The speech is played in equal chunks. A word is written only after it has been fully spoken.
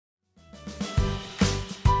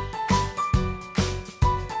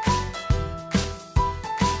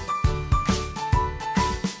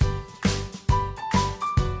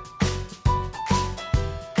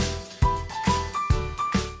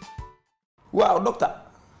waaw docteur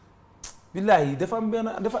billahi dafa am benn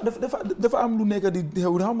dafa am lu nekk di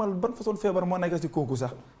xew xamal ban façon feebar moo nekk si kooku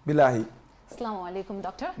sax billahi. asalaamaaleykum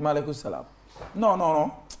docteur. maaleykum salaam.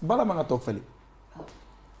 non bala ma nga toog fële.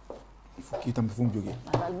 kii tam fu mu jógee.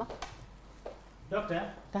 docteur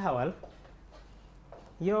taxawal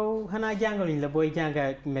yow xanaa jàngaluñ la booy jànga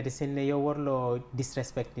médecine ne yow warloo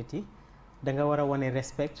disrespect nit yi da nga war a wane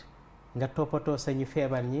respect nga toppatoo sañu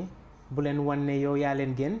feebar ñi bu leen wan ne yow yaa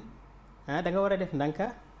leen gën da nga war a def ndànka.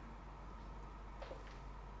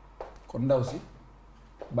 kon ndaw si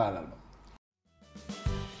baalal ma.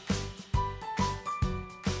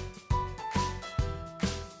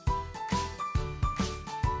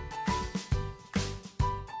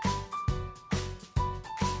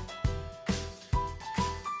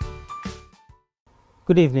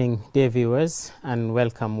 Good evening, dear viewers, and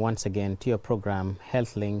welcome once again to your program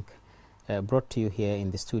HealthLink, brought to you here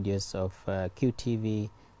in the studios of QTV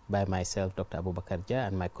by myself, Dr. Abubakar Jah,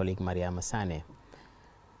 and my colleague Mariama Sane.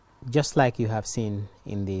 Just like you have seen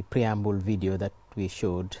in the preamble video that we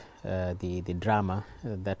showed, the drama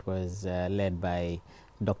that was led by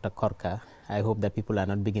Dr. Korka, I hope that people are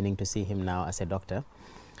not beginning to see him now as a doctor.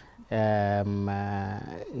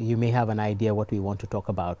 You may have an idea what we want to talk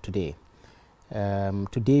about today.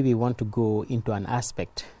 Today we want to go into an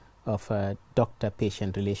aspect of a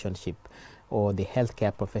doctor-patient relationship, or the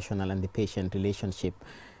healthcare professional and the patient relationship,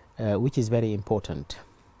 which is very important.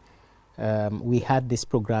 We had this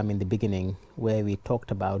program in the beginning where we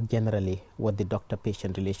talked about generally what the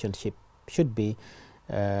doctor-patient relationship should be,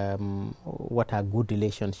 what are good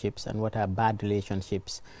relationships and what are bad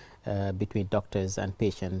relationships between doctors and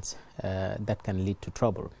patients that can lead to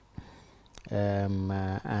trouble.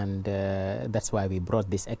 That's why we brought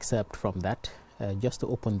this excerpt from that, just to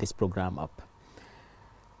open this program up.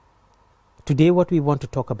 Today what we want to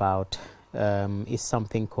talk about is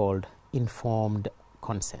something called informed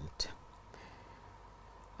consent.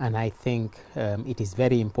 And I think it is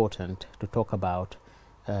very important to talk about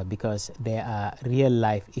because there are real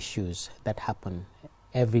life issues that happen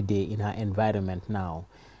every day in our environment now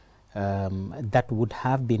that would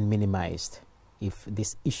have been minimized if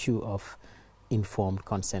this issue of informed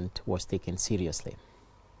consent was taken seriously.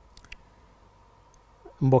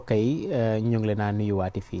 mbokk yi ñu ngi leen a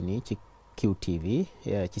nuyuwaati fii nii ci QTV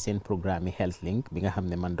ci seen programme yi HealthLink bi nga xam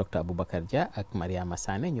ne man Dr. Abubakar Jah ak Mariama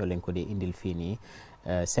Sane ñoo leen ko dee indil fii nii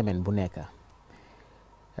semaine bu nekk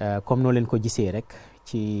comme noo leen ko gisee rek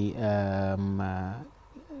ci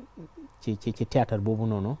théâtre boobu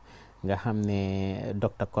noonu nga xam ne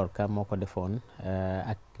Dr. Korka moo ko defoon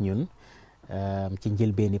ak ñun ci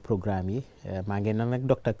njëlbeeni programme yi maa ngi nag nag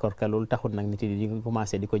docteur Korka loolu taxul nag nit yi di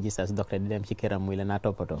commencé di ko gis as docteur di dem ci këram muy la naa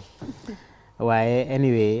toppatoo waaye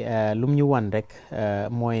anyway lum ñu wan rek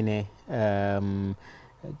mooy ne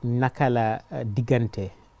naka la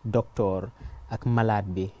diggante docteur ak malade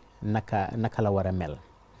bi naka la war a mel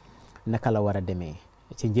naka la war a demee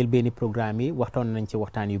ci njëlbeeni programme yi waxtaan nañ ci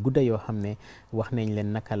waxtaan yu gudda yoo xam ne wax nañ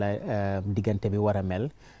leen naka la diggante bi war a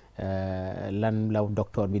mel lan la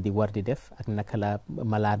docteur bi di war di def ak naka la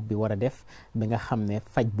malade bi war a def ba nga xam ne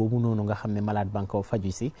faj boobu noonu nga xam ne malade ba nga ko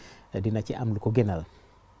faju si dina ci am lu ko gënal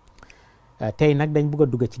tey nag dañ bëgg a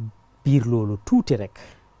dugg ci biir loolu tuuti rek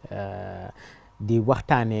di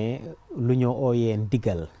waxtaanee lu ñoo ooyee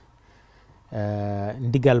ndigal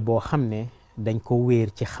boo xam ne dañ ko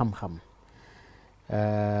wéer ci xam-xam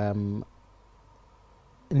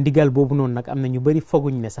ndigal boobu noonu nag am na ñu bari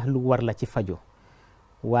foguñ ne sax lu war la ci faju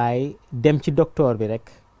waaye dem ci docteur bi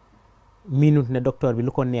rek minute ne docteur bi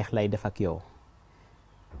lu ko neex lay def ak yow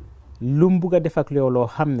lu mu bugg a def ak yow loo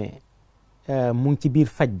xam ne mu ngi ci biir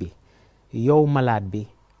faj bi yow malade bi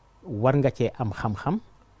war nga cee am xam-xam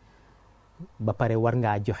ba pare war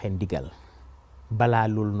ngaa joxe ndigal balaa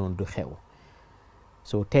loolu noonu du xew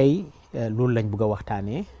so tey loolu lañ bugg a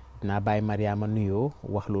waxtaanee dinaa bàyyi Mariama nuyoo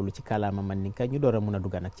wax loolu ci kàllaama Mandinka ñu door a mun a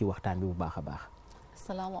dugg nag ci waxtaan bi bu baax a baax.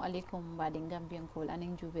 Assalamu alaikum mbadi gambiyankol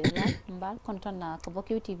anin jubela mbal kontonna ko bo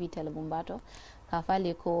QTV tele bumbato ka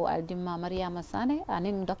fali ko aldimma Mariama Sane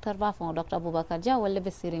anin docteur Bafon docteur Abubakar Jah wala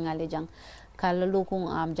be siringale jang kala lokun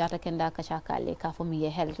am jata kenda ka chakale ka fo mi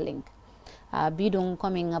HealthLink bidon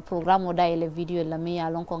coming programme da ele video la mi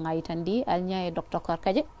alon ko ngaitandi alnya docteur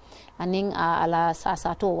Korkaje anin ala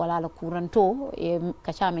sasato wala la kuranto e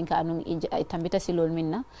kachamin ka anun tambita silol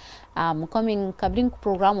minna coming kabrin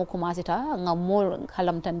programme ko masita ngamol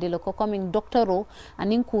halam tandilo ko coming doctoro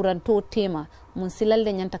anin kuranto tema mun silal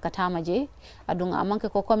de nyanta katama je adun amanke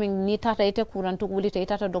ko coming ni tata ite kurantu wulita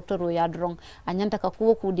tata doctor ya drong a nyanta ka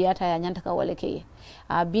kuwo kudiyata ya nyanta ka wale ke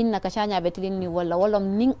a bin na kashanya betlin ni wala wolom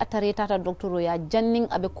ning atare tata doctor ya janning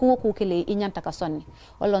abe kuwo kukele i nyanta ka sonni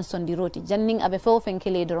wolon sondi roti janning abe fo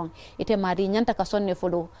fenkele drong ite mari nyanta ka sonne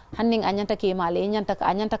folo hanning a nyanta ke male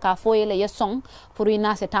nyanta ka foyele yesong pour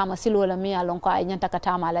ina se tama silola mi alon ko a nyanta ka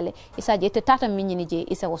tama lale isa je te tata minyini je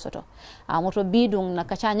isa wosoto a moto bidung na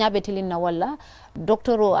kashanya betlin na wala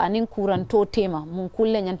doctoro anin kuranto tema mun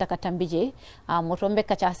kulle nyanta ka tambije a moto mbe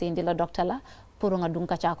kacha se ndila doctor la pour nga dun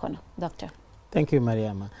kacha kono doctor. Thank you,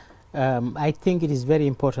 Mariama. I think it is very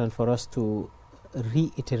important for us to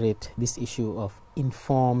reiterate this issue of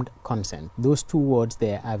informed consent. Those two words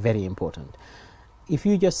there are very important. If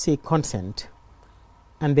you just say consent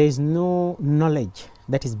and there is no knowledge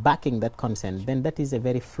that is backing that consent, then that is a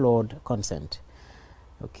very flawed consent.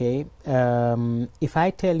 Okay, if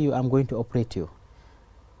I tell you I'm going to operate you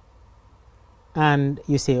and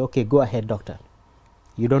you say, okay, go ahead, doctor.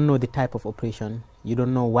 You don't know the type of operation, you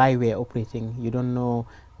don't know why we are operating, you don't know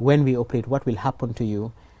when we operate, what will happen to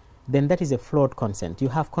you, then that is a flawed consent. You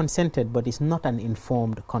have consented, but it's not an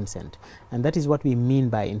informed consent. And that is what we mean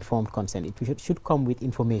by informed consent. It should come with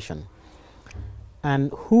information.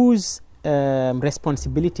 And whose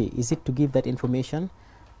responsibility is it to give that information?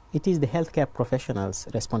 It is the healthcare professional's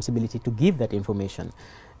responsibility to give that information.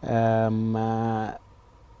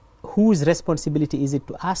 Whose responsibility is it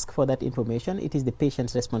to ask for that information? It is the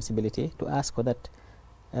patient's responsibility to ask for that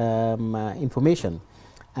information.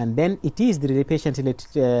 And then it is the patient's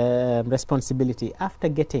responsibility, after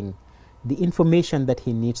getting the information that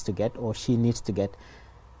he needs to get or she needs to get,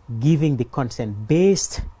 giving the consent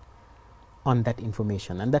based on that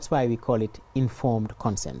information. And that's why we call it informed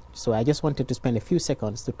consent. So I just wanted to spend a few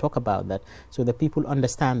seconds to talk about that so that people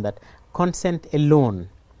understand that consent alone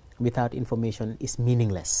without information is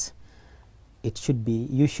meaningless. It should be,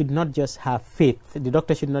 you should not just have faith. The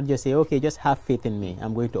doctor should not just say, okay, just have faith in me,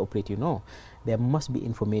 I'm going to operate you. No, there must be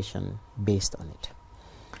information based on it.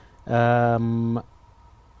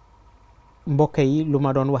 Mbokk yi lu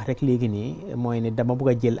ma doon wax rek léegi nii mooy ne dama bëgg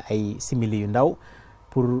a jël ay simili yu ndaw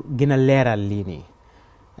pour gën a leeral lii nii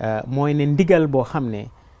mooy ne ndigal boo xam ne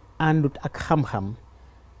àndut ak xam-xam,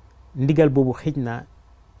 ndigal boobu xëj na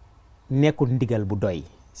nekkul ndigal bu doy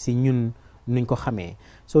si ñun nuñ ko xamee.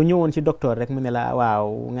 soo ñëwoon ci docteur rek mu ne la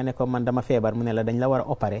waaw nga ne ko man dama feebar mu ne la dañ la war a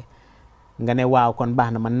opérer nga ne waaw kon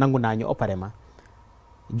baax na man nangu naa ñu opérer ma,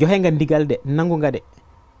 joxe nga ndigal de, nangu nga de,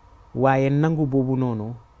 waaye nangu boobu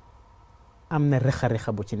noonu am na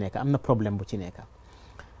rëxa-rëxa bu ci nekk, am na problème bu ci nekk.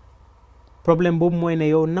 problème boobu mooy ne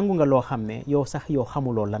yow nangu nga loo xam ne yow sax yow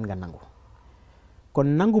xamuloo lan nga nangu. kon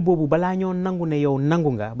nangu boobu balaa ñoo nangu ne yow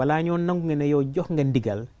nangu nga, balaa ñoo nangu nga ne yow jox nga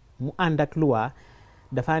ndigal mu ànd ak loi,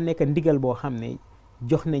 dafa nekk ndigal boo xam ne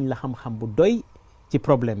jox nañ la xam-xam bu doy ci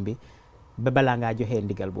problème bi ba balaa ngaa joxee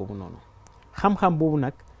ndigal boobu noonu. xam-xam boobu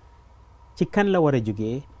nag ci kan la war a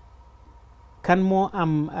jógee, kan moo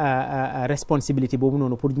am responsabilité boobu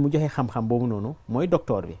noonu pour mu joxe xam-xam boobu noonu, mooy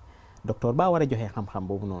docteur bi. docteur baa war a joxe xam-xam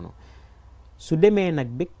boobu noonu. su demee nag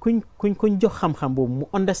ba kuñ jox xam-xam boobu mu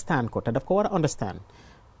understand ko, te daf ko war a understand.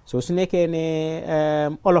 so su nekkee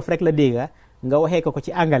ne olof rek la dégga nga waxee ko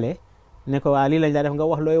ci anglais ne ko waa lii lañ la def, nga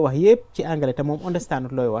wax looy wax yépp ci anglais te moom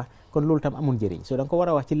understand looy wax, kon loolu tam amul njëriñ. so da nga ko war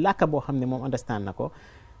a wax ci làkka boo xam ne moom understand na ko,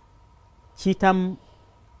 ci tam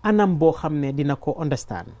anam boo xam ne dina ko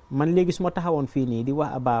understand. man léegi su ma taxawoon fii nii di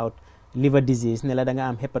wax about liver disease ne la da nga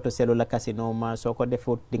am hepatocellular carcinoma, soo ko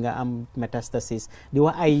defut di nga am metastasis, di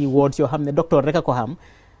wax ay words yoo xam ne docteur rek a ko xam,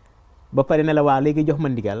 ba pare ne la waa léegi jox ma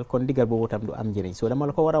ndigal, kon ndigal boobu tam du am njëriñ. so dama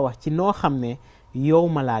la ko war a wax ci noo xam ne yow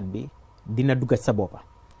malade bi dina duggat sa boppa.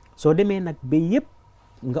 soo demee nag ba yëpp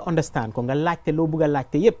nga understand ko, nga laajte loo bëgg a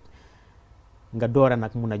laajte yëpp, nga door a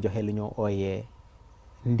nag mun a joxe lu ñoo ooyee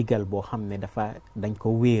ndigal boo xam ne dañ ko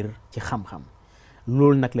wéer ci xam-xam.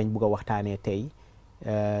 loolu nag lañ bëgg a waxtaanee tey,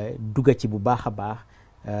 dugga ci bu baax a baax,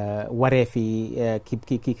 waree fi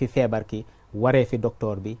ki feebar ki, waree fi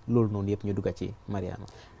docteur bi, loolu noonu yëpp ñu dugga ci. Mariama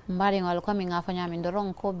mbari ngol ko mi nga fa nyami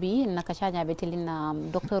ndoron ko bi naka chaja betelina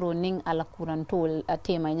docteur ning ala kurantol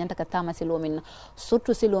tema nyanta ka tama silomin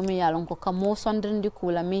surtout silomi yalon ko kamo sondrindi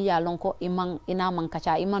kula mi yalon ko ina man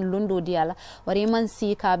kacha iman lundo diala wari man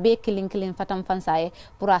si ka be kilin fatam fansaye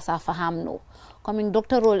pour asa fahamno coming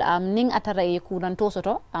doctor role ning atara e kuranto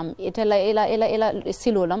soto itela ila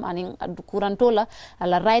silolam aning kuranto la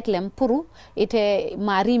ala right lem puru ite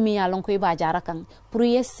mari mi ya lon ko iba jara kan puru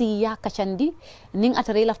yesi ya kachandi ning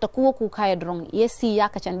atara lafta ku kaya drong yesi ya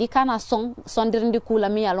kachandi kana sondirndi kula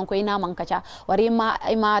mi ya lon ko ina man kacha wari ma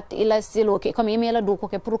ila silo ke comme email do ko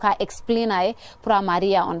ke puru ka explain ay pura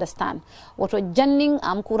maria understand woto janning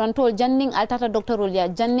kurantol janning altata doctor role ya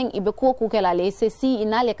janning ibe ku kela le si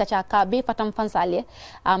inale kacha ka be fatam fansale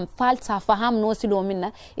falsa faham no silo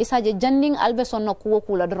minna isaje janning albe sonno ku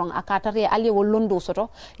kula drong akatare ali wo londo soto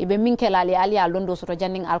ibe minkelale ali ya londo soto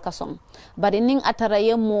janning alkasom bari ning atara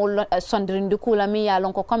ye mo sondirndi kula mi ya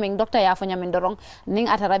lon ko coming doctor ya fanya min dorong ning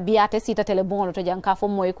atara biate sita tele bon to janka fo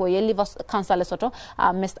moy ko ye liver cancer soto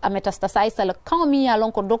metastasize le kan mi ya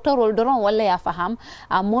lon ko doctor rol dorong wala ya faham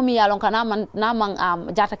momi ya lon kana man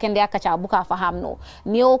jata kende akacha buka faham no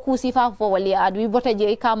ni o ku sifa fo wali adu bota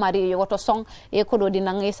je ka mari woto song e ko do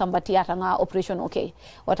dinang e sambati ata nga operation okay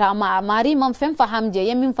wata mari mam fem faham je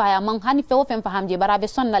yemin fa ya man hani fe o fem faham je barabe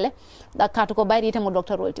sonnale da katu ko bayri temo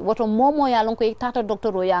doctor rol ti woto momo ya lon ko tata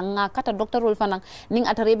doctor ro ya nga kata doctor rol fanan ning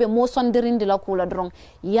atarebe mo sondirindi la kula drong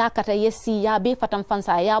ya kata yesi ya be fatam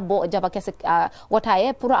fansa ya bo jaba kese wata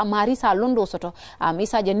e pour amari sa londo soto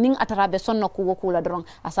isa je ning atarabe sonno ku kula drong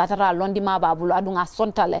asatara londi ma babulu adunga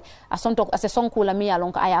sontale asonto ase sonkula mi ya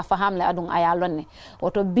lon ko aya fahamle adung aya lonne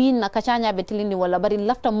woto bin na kachanya be tilindi wala bari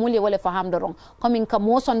lafta muli wala faham dorong komin ka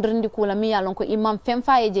mo sondirindi kula mi ya lon ko imam fem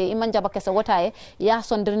faye imam jaba kese wata e ya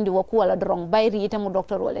sondirindi wo kula drong bayri itemu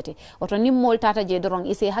doctor wolete woto nimmol tata je dorong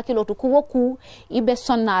ise hakilo to ku ibe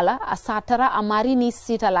sonnala asatara amari ni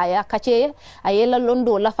sitala ya kace ayela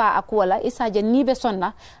londo lafa akwala isaje nibe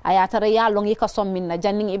sonna ayatara ya longi ka somminna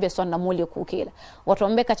janning ibe sonna mole ku kila woto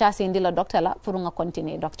mbe kacha sindila doctor la pour nga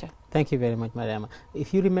continue doctor. Thank you very much, Mariama.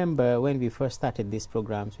 If you remember when we first started these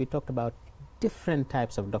programs, we talked about different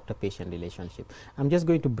types of doctor-patient relationship. I'm just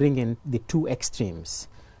going to bring in the two extremes.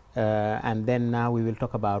 And then now we will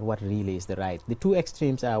talk about what really is the right. The two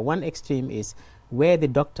extremes are, one extreme is where the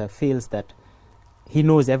doctor feels that he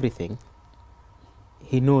knows everything,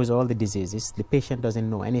 he knows all the diseases, the patient doesn't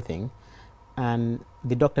know anything, and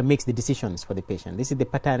the doctor makes the decisions for the patient. This is the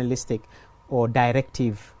paternalistic or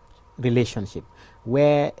directive relationship,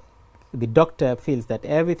 where the doctor feels that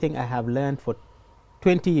everything I have learned for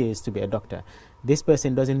 20 years to be a doctor, this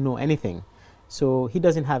person doesn't know anything. So he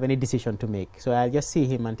doesn't have any decision to make. So I'll just see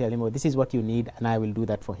him and tell him, oh, this is what you need, and I will do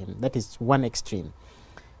that for him. That is one extreme.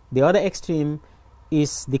 The other extreme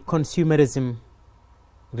is the consumerism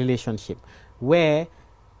relationship, where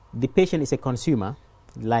the patient is a consumer,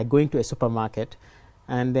 like going to a supermarket,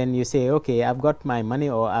 and then you say, okay, I've got my money,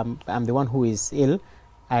 or I'm the one who is ill,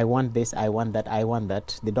 I want this, I want that, I want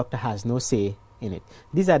that. The doctor has no say in it.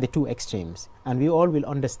 These are the two extremes, and we all will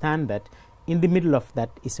understand that in the middle of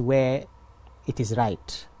that is where it is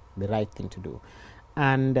right, the right thing to do.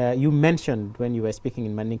 And you mentioned when you were speaking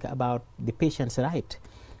in Mandinka about the patient's right.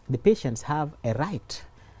 The patients have a right,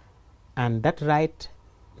 and that right,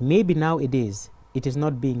 maybe nowadays it is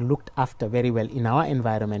not being looked after very well in our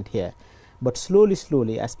environment here, but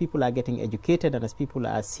slowly as people are getting educated and as people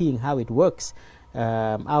are seeing how it works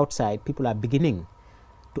outside, people are beginning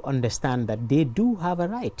to understand that they do have a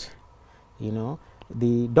right. You know,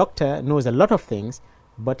 the doctor knows a lot of things,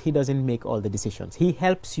 but he doesn't make all the decisions. He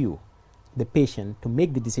helps you, the patient, to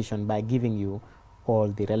make the decision by giving you all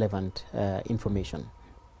the relevant information.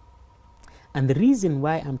 And the reason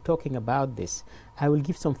why I'm talking about this, I will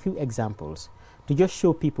give some few examples to just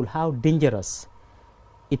show people how dangerous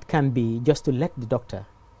it can be just to let the doctor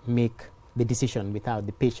make the decision without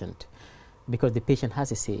the patient, because the patient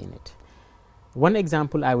has a say in it. One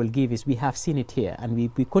example I will give is, we have seen it here, and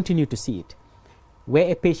we continue to see it,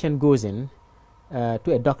 where a patient goes in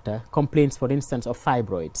to a doctor, complains, for instance, of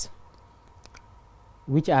fibroids,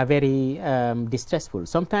 which are very distressful.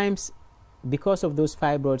 Sometimes, because of those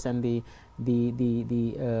fibroids and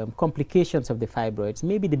the complications of the fibroids,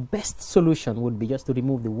 maybe the best solution would be just to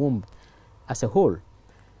remove the womb as a whole.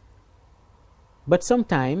 But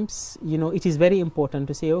sometimes, you know, it is very important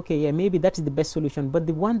to say, okay, yeah, maybe that is the best solution, but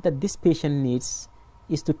the one that this patient needs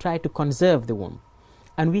is to try to conserve the womb.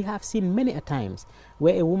 And we have seen many a times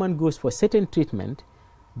where a woman goes for certain treatment,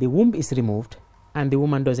 the womb is removed, and the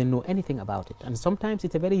woman doesn't know anything about it. And sometimes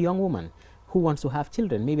it's a very young woman who wants to have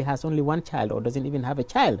children, maybe has only one child or doesn't even have a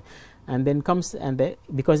child, and then comes and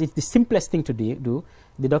because it's the simplest thing to do,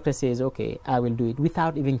 the doctor says, okay, I will do it,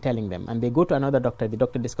 without even telling them. And they go to another doctor, the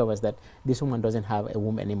doctor discovers that this woman doesn't have a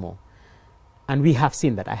womb anymore. And we have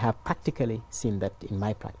seen that. I have practically seen that in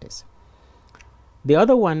my practice. The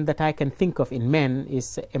other one that I can think of in men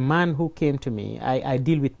is a man who came to me. I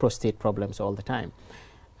deal with prostate problems all the time.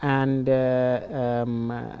 And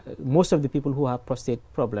most of the people who have prostate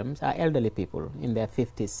problems are elderly people in their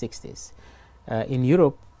 50s, 60s. In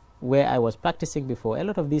Europe, where I was practicing before, a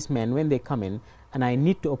lot of these men, when they come in and I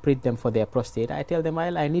need to operate them for their prostate, I tell them,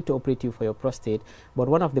 well, I need to operate you for your prostate, but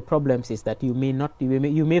one of the problems is that you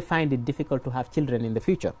may find it difficult to have children in the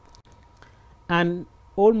future. And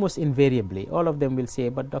almost invariably, all of them will say,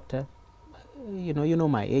 but doctor, you know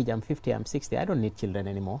my age, I'm 50, I'm 60, I don't need children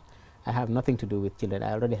anymore. I have nothing to do with children.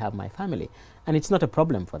 I already have my family. And it's not a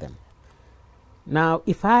problem for them. Now,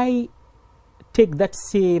 if I take that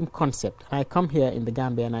same concept, I come here in the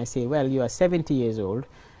Gambia and I say, well, you are 70 years old,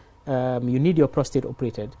 you need your prostate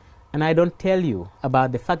operated, and I don't tell you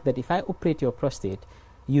about the fact that if I operate your prostate,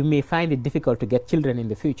 you may find it difficult to get children in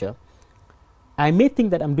the future. I may think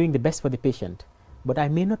that I'm doing the best for the patient, but I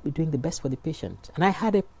may not be doing the best for the patient. And I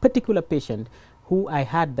had a particular patient who I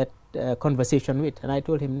had that conversation with, and I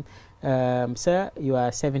told him, sir, you are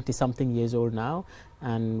 70-something years old now,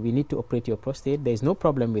 and we need to operate your prostate. There is no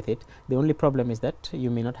problem with it. The only problem is that you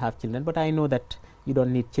may not have children, but I know that you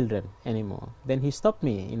don't need children anymore. Then he stopped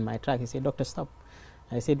me in my track. He said, doctor, stop.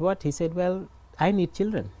 I said, what? He said, well, I need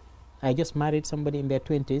children. I just married somebody in their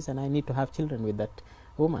 20s, and I need to have children with that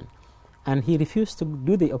woman. And he refused to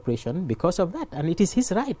do the operation because of that. And it is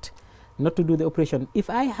his right not to do the operation. If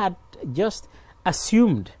I had just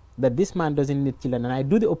assumed that this man doesn't need children and I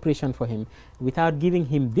do the operation for him without giving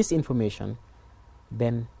him this information,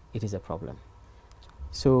 then it is a problem.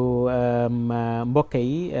 So mbokk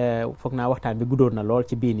yi foog naa waxtaan bi guddoon na lool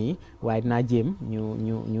ci bii nii waaye dinaa jéem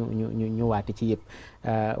ñu waati ci yëpp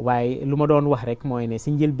waaye lu ma doon wax rek mooy ne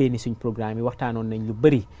si njëlbeeni suñ programme yi waxtaanoon nañ lu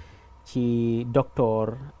bëri ci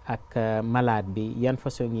docteur ak malade bi yan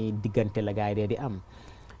façon yi diggante la gaay dee di am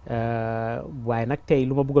waaye nag tey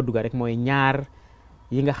lu ma bëgg a dugg rek mooy ñaar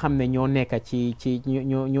yi nga xam ne ñoo nekk ci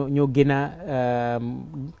ñoo gën a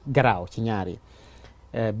garaaw ci ñaar yi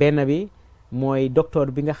benn bi mooy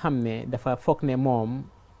docteur bi nga xam ne dafa foog ne moom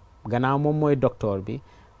gannaaw moom mooy docteur bi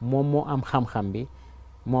moom moo am xam-xam bi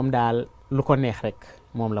moom daal lu ko neex rek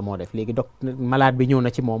moom la moo def léegi malade bi ñëw na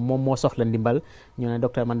ci moom moo soxla ndimbal ñu ne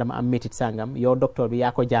docteur man dama am métit sàngam yow docteur bi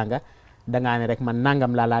yaa ko jànga dangaa ne rek man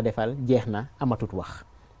nangam laa defal jeex na amatut wax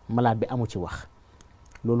malade bi amu ci wax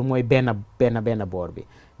loolu mooy benn boor bi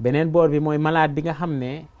beneen boor bi mooy malade bi nga xam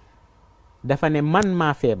ne dafa ne man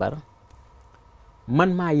maa feebar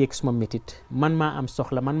man maa yëg suma métit man maa am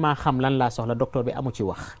soxla man maa xam lan laa soxla docteur bi amu ci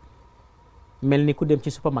wax mel ni ku dem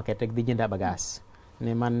ci supermarket rek di jënda bagage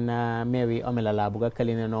ne man meewi omela laa bugga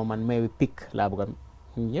kali ne non man meewi pik laa bugga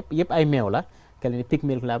yëpp ay meew la kali ne pik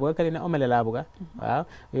milk laa bugga kali ne omela laa bugga waaw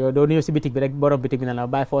yow doo ñëw si bitig bi rek borom bitig bi ne la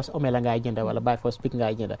by force omela ngaay jënda wala by force pik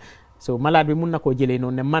ngaay jënda so malade bi mun na koo jëlee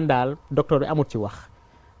noonu ne man daal docteur bi amut ci wax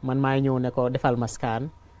man maay ñëw ne ko defal ma scan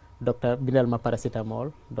docteur bindal ma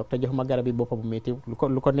paracétamol docteur jox ma garab yi boppa bu métti lu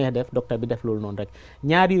ko neex def docteur bi def loolu noonu rek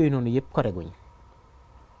ñaar yooyu noonu yëpp ko reguñ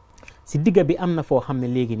si digga bi am na foo xam ne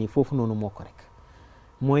léegi nii foofu noonu moo ko rek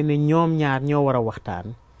mooy ne ñoom ñaar ñoo war a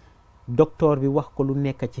waxtaan docteur bi wax ko lu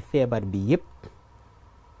nekk ci feebar bi yëpp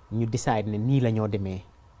ñu decide ne nii la ñoo demee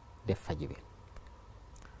def faju bi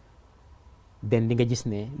den di nga gis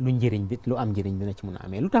ne lu njëriñ bi lu am njëriñ dina ci mun a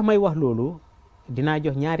amee lu tax may wax loolu dinaa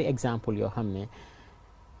jox ñaari exemple yoo xam ne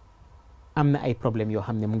am na ay problème yoo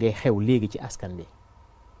xam ne mu ngay xew léegi ci askan bi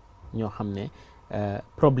ñoo xam ne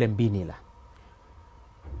problème bii nii la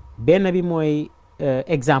benn bi mooy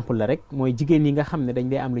exemple la rek mooy jigéen yi nga xam ne dañ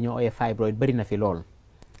dee am lu ñoo ooyee fibroid bari na fi lool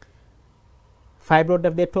fibroid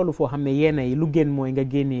daf dee tollu foo xam ne yenn yi lu gën mooy nga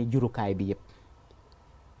génnee jurukaay bi yëpp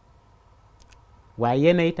waaye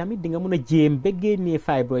yenn yi tamit di nga mën a jéem ba génnee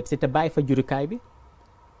fibroid si te bàyyi fa jurukaay bi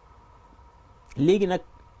léegi nag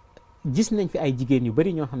gis nañ fi ay jigéen yu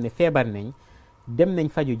bari ñoo xam ne feebar nañ dem nañ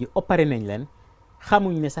faju ji opéré nañ leen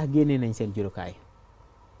xamuñ ne sax génnee nañ seen jurukaay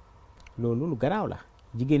loolu lu garaaw la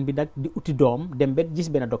jigéen bi nag di uti doom dem ba gis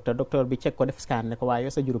benn docteur bi check ko def scan ne ko waaye yow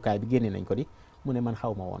sa jurukaay bi génnee nañ ko di mu ne man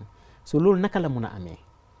xaw ma woon so loolu naka la mun a amee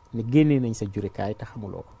ne génnee nañ sa jurukaay te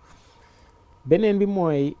xamuloo ko beneen bi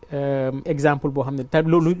mooy exemple boo xam ne te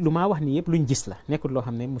loolu lu maa wax ni yëpp luñ gis la nekkul loo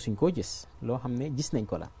xam ne musuñ koo gis loo xam ne gis nañ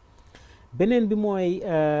ko la beneen bi mooy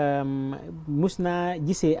mus naa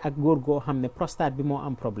gisee ak góor goo xam ne prostate bi moo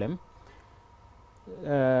am problème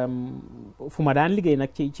fu ma daan liggéey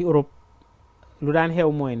nag ci Europe lu daan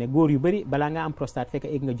xew mooy ne góor yu bari balaa nga am prostate fekk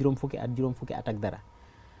egg nga juróom fukki at ak dara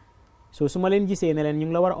so su ma leen gisee ne leen ñu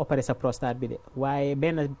ngi la war a opérer sa prostate bi de waaye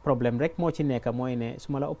benn problème rek moo ci nekk mooy ne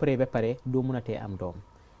su ma la opéré ba pare doo mun a tee am doom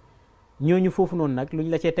ñooñu foofu noonu nag luñ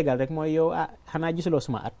la cee tegal rek mooy yow xanaa gisuloo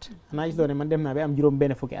suma at xanaa gisuloo ne man dem naa ba am juróom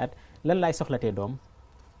benn fukki at lan laay soxlatee doom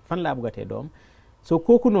fan laa bëggatee doom soo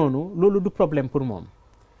kooku noonu loolu du problème pour moom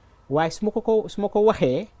waaye su ma ko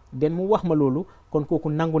waxee den mu wax ma loolu kon kooku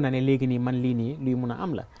nangu na ne léegi nii man lii nii luy mun a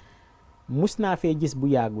am la mus naa fee gis bu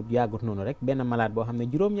yaagut noonu rek benn malade boo xam ne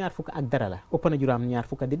juróom-ñaar fukk ak dara la ëpp na juróom-ñaar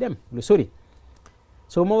fukk di dem lu sori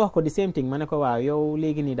soo ma wax ko di same thing ma ne ko waaw yow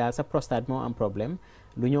léegi nii daal sa prostate moo am problème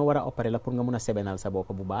lu ñoo war a opérer la pour nga mun a sebenal sa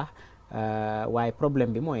bopp bu baax waaye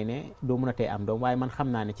problème bi mooy ne doo mun a tee am doom waaye man xam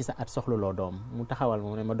naa ne ci sa at soxlaloo doom mu taxawal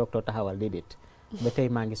mu ne ma docteur taxawal déedéet ba tey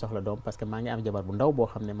maa ngi soxla doom parce que maa ngi am jabar bu ndaw boo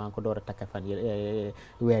xam ne maa ngi ko door a takka fan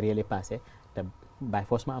weer yële passé te bàyyi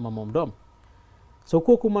foos ma ama moom doom soo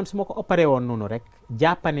kooku man su ma ko opéré woon noonu rek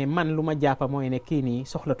jàppane man lu ma jàppa mooy ne kii nii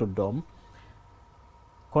soxlatul doom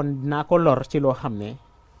kon naa ko lor ci loo xam ne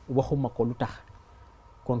waxuma ko lu tax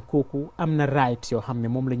kon kooku am na rights yoo xam ne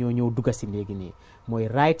moom la ñoo ñëw dugga si léegi nii mooy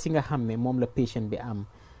rights yi nga xam ne moom la patient bi am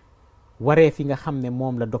wareef yi nga xam ne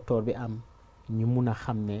moom la docteur bi am ñu mun a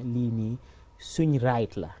xam ne lii nii suñ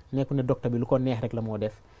right la nekku ne docteur bi lu ko neex rek la moo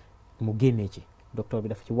def mu génnee ci docteur bi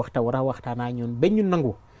dafa ci war a waxtaanaa ñun ba ñu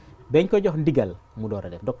nangu bañ ko jox ndigal mu door a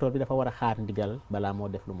def docteur bi dafa war a xaar ndigal balaa moo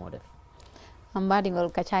def lu moo def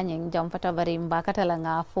mbaɗigol kacañeng jam fata bari mbakatala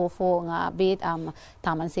nga fofo nga beet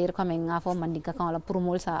taman ser comme nga fo mandinka kan wala pour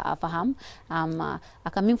mol sa faham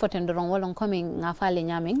aka min foten doron wolon comme nga fale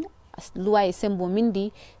nyamen luwai sembo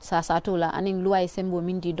mindi sa satula anin luwai sembo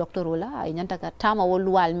mindi doktorola ay nyanta ka tama wo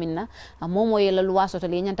luwal minna momo yela luwa soto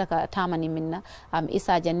le nyanta ka tama ni minna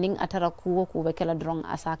isa janding atara kuwo ku be kala dron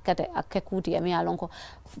asa kate akekuti ami alon ko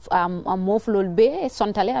moflol be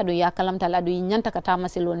sontale adu ya kalamtala adu nyanta ka tama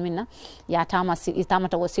silon minna ya tama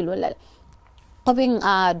ta wasilol coming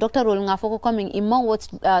doctor role nga foko coming imma what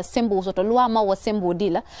sembo soto luwa ma wo sembo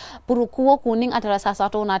dila pour kuwo ku ning atara sa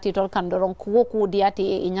sato na titol kandoron kuwo ku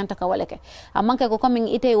diati e nyanta ka waleke amanke ko coming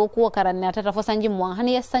ite wo kuwo karan na tata fo sanji mo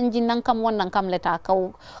hani sanji nan kam won nan kam leta kaw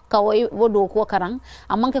wodo kuwo karan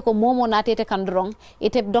amanke ko momo na tete kandoron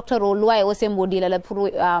ite doctor role luwa e wo sembo dila la pour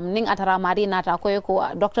ning atara mari nata ko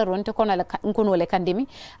doctor ron te kono le kandimi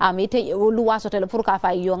ite luwa soto le pour ka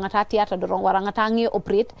fa yo ngata tiata doron wara ngata ngi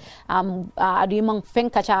operate adu man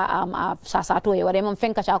fenka cha sasato e ware man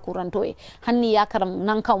fenka cha kuranto e hanni ya karam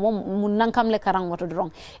nankam mun nankam le karam wato dron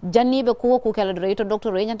jannibe ko kala do to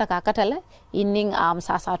doctor e nyanta ka katale inning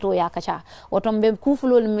sasato ya kacha wato be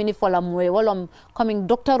kufulol mini fola moy wolom coming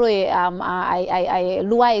doctor e ay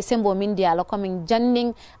luwa e sembo min dia la coming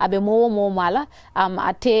janning abe mo mala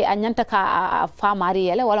ate anyanta ka fa mari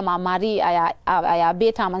yele wala ma mari aya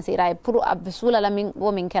beta man sira pour absula la min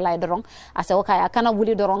wo min kala dron asa o kaya kana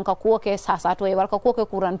wuli dron ka ko ke sasato e warka ko ke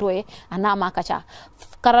kuranto e anama kacha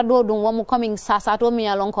karado dum wamu coming sasato mi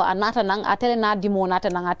yalon ko anata nan atele na dimo nata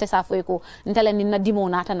nan atesa fo ko ntele ni na dimo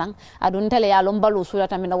nata nan adu ntele yalon balu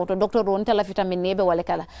sulata min woto doctor ron tele vitamin nebe wala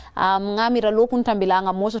kala ngamira lokun tambila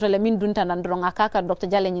nga moso tele min dunta nan dron akaka doctor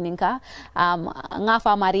jale nyininka nga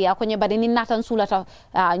fa maria ko nye badini natan sulata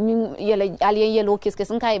yele alien yelo kiske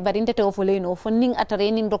sankai badinte te ofo leno fo ning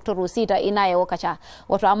atare ning doctor rosita inaye o kacha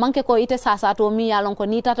woto amanke ko ite sasato mi yalon ko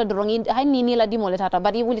ni tata dron hayni ni la dimo le tata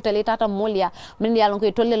bari wuli tele tata molia min yalon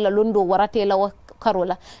ko tolle la londo warate la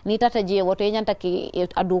karola ni tata je woto nyanta ki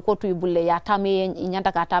adu ko tuy bulle ya tame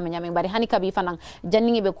nyanta ka tame nyame bari hani kabi fanan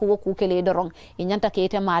janningi be ko kele dorong nyanta ke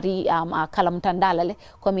te mari kalam tandalale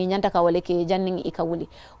ko mi nyanta ka wale ke janningi ikawuli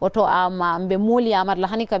woto be moli amar la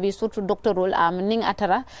hani kabi surtout doctorol ning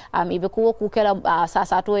atara ibe ko kela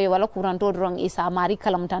sasato e wala kuranto dorong isa mari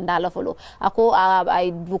kalam tandala folo ako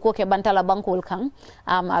ay duko ke bantala bankol kan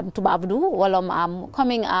tubabdu wala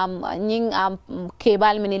coming nying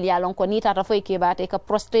kebal minil yalon ko ni tata foy kebate ka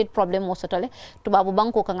prostate problem mo sotole tubabu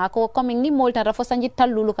banko kan ako coming ni molta tata fo sanji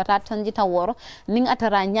tallulu kata sanji taworo ning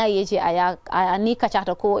atara nyaayeje aya ni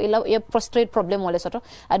kachata ko ila e prostate problem wala soto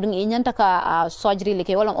adun e nyanta ka surgery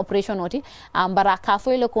leke wala operation oti bara ka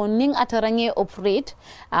foy le ko ning atara nge operate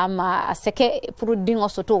seke pour dingo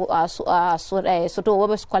soto soto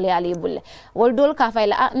wobe skole ali bulle wol dol ka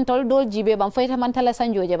fayla ntol dol jibe bam foyta man tala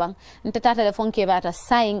sanjoje bang nta telefon ke bata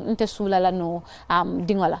saing nte sulala no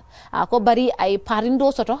dingola ko bari ay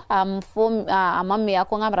parindo soto fo amamme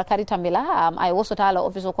ko ngamra kari tambila ay wosota la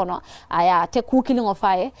office kono aya te kukilingo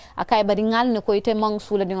faye akay bari ngalne ko ite mang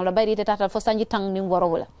sula dingola bari te tata fo sanji tang ni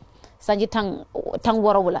worowula sanji tang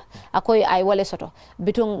worowula akoy ay wole soto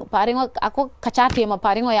bitung paringo ako kachate ma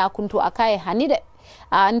paringo ya kuntu akay hanide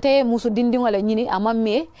ante musu dindingo le nyini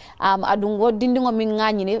amamme adun wo dindingo min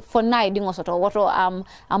nga nyini fo nay dingo soto woto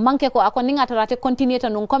manke ko akon ninga tarate continue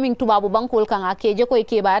tan non coming tubabu bankol kan akeje ko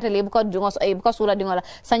ke baata le buka dingo buka sura dingo la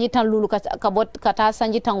sanji tan lulu ka bot kata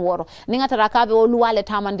sanji tan woro ninga taraka be o luwale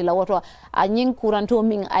tamandi la woto nyin kuranto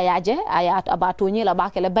min ayaje ayat abato nyela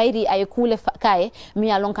bakele bayri ay kule kaye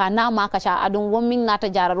mi alon ka na ma kacha adun wo min nata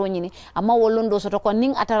jararo nyini amma wollondo soto ko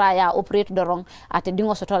ning atara ya operate dorong ate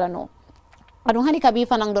dingo soto la no adun hani kabi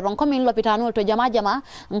fanang doron comme in l'hôpital to jama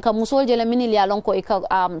nka musol jele minili ya lonko ika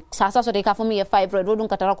sasa so de ka fomi e fibroid dun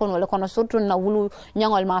ka tara kono le kono surtout na wulu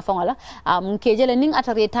nyangol ma fangola ke jele ning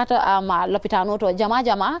atare tata ma l'hôpital to jama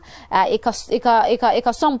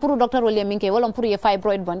ika som pour docteur wole minke wala pour e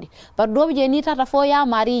fibroid bondi par do je ni tata fo ya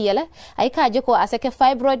mari yele ay ka je ko aseke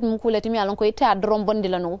fibroid mu kulati mi alon ko ita doron bondi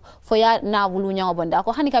la no fo ya na wulu nyango bondi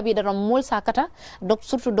ako hani kabi doron mol sa kata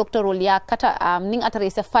surtout docteur wole ya kata ning atare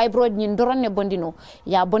se fibroid nyin doron bondino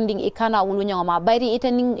ya bonding ikana wulu nyama ma bari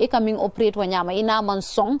ita ning ika min operate wa nyama ina man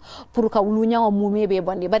song pour ka wulu nyama mumé be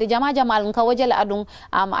bondi bari jama jamal nka wajele adun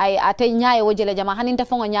ay ate nyaaye wajele jama haninta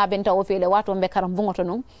fongo nyabenta o fele wato be karam bungoto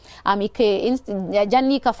non ike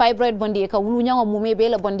janni ka fibroid bondi ka wulu nyama mumé be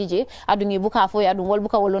la bondi je adun buka fo adun wol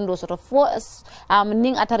buka wolondo soto fo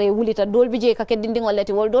ning atare wulita dol bije ka kedding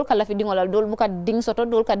wallati wol dol ka lafi dingolal dol buka ding soto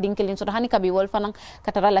dol ka dinkelin soto hani kabi wol fanan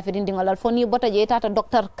katara lafi dingolal foni bota je tata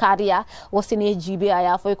docteur Karia sine jibe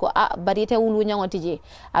aya foy ko barite wulu nyangoti je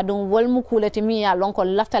adun wol mu kulati mi ya lonko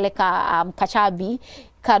laftale ka kachabi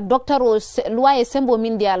ka docteur o luwaye sembo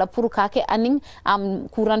min diala pour ka ke aning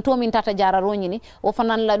kuranto min tata jararo nyini o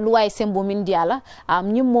fanan la luwaye sembo min diala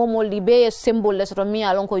nyim momol li be sembo le soto mi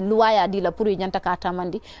ya lonko luwaya dila pour nyanta ka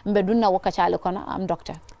tamandi mbe dunna wakachale kono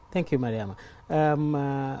docteur. Thank you, Mariama.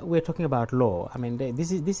 We're talking about law. I mean,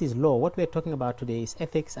 this is law. What we're talking about today is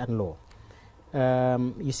ethics and law.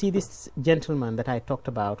 You see this gentleman that I talked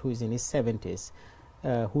about who is in his 70s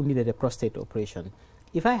who needed a prostate operation.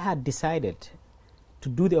 If I had decided to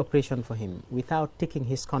do the operation for him without taking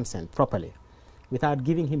his consent properly, without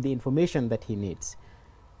giving him the information that he needs,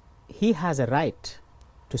 he has a right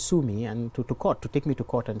to sue me and to court, to take me to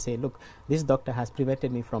court and say, look, this doctor has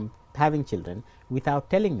prevented me from having children without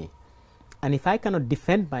telling me. And if I cannot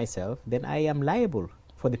defend myself, then I am liable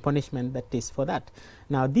for the punishment that is for that.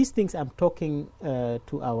 Now, these things I'm talking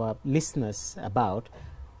to our listeners about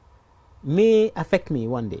may affect me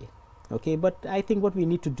one day, okay? But I think what we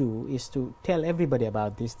need to do is to tell everybody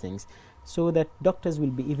about these things so that doctors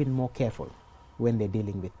will be even more careful when they're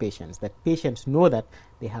dealing with patients, that patients know that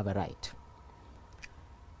they have a right.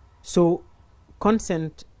 So,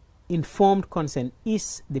 consent, informed consent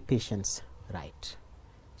is the patient's right.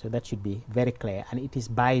 So that should be very clear, and it is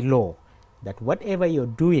by law that whatever you're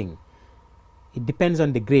doing, it depends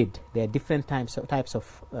on the grade. There are different types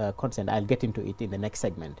of consent. I'll get into it in the next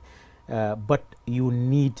segment. But you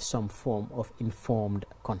need some form of informed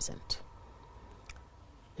consent.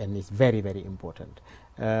 And it's very, very important.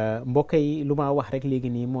 Mbokk yi lu ma wax rek léegi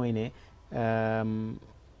nii mooy ne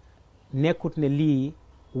nekkut ne lii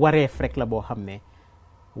wareef rek la boo xam ne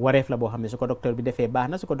su ko docteur bi defee baax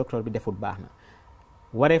na, su ko docteur bi defut baax na.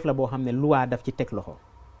 Wareef la boo xam ne loi daf ci teg loxo.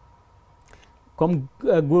 Comme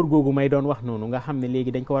góor googu may doon wax noonu nga xam ne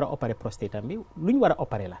léegi dañ ko war a opérer prostate am bi luñ war a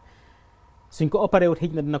opérer la suñ ko opéré wut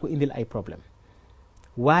xëj na dina ko indil ay problème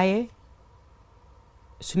waaye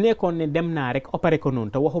su nekkoon ne dem naa rek opéré ko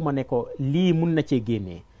noonu te waxuma ne ko lii mun na cee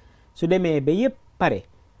génnee su demee ba yëpp pare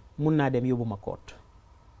mun naa dem yóbbu ma koot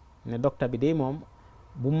ne docteur bi de moom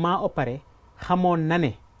bu maa opéré xamoon na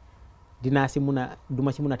ne duma si mun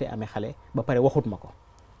a te amee xale ba pare waxut ma ko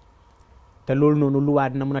te loolu noonu luwaa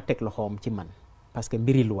dina mun a teg loxoom ci man parce que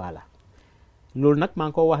mbiri luwaa la loolu nag maa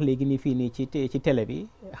ngi ko wax léegi nii fii nii ci télé bi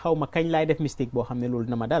xaw ma kañ laay def mistake boo xam ne loolu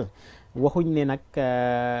dina ma dal waxuñ ne nag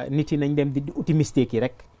nit yi nañ dem di uti mistake yi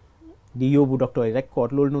rek di yóbbu docteur yi rek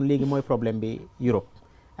koot loolu noonu léegi mooy problème bi Europe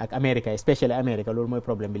ak Amérique especially Amérique loolu mooy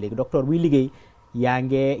problème bi léegi docteur buy liggéey yaa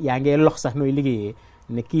ngee lox sax nooy liggéeyee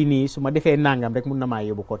ne kii nii su ma defee nangam rek mun na maa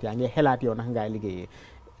yóbbu koot yaa ngee xelaat yow nax ngaa liggéeyee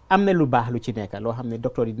am na lu baax lu ci nekk loo xam ne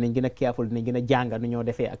docteur yi dinañ gën a careful dinañ gën a jàng nu ñoo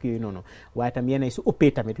defee ak yooyu noonu waaye tam yeneen su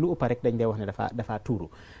ëppee tamit lu ëpp rek dañ dee wax ne dafa tuuru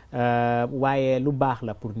waaye lu baax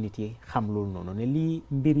la pour nit yi xam loolu noonu ne lii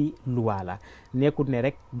mbiri luwaa la nekkut ne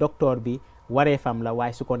rek docteur bi waree fam la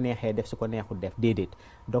waaye su ko neexee def su ko neexut def déedéet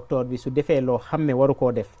docteur bi su defee loo xam ne waru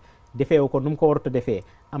koo def defeewu ko nu mu ko warut a defee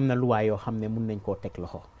am na luwaa yoo xam ne mun nañ koo teg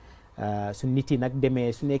loxo su nit yi nag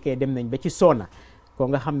demee su nekkee dem nañ ba ci soona ko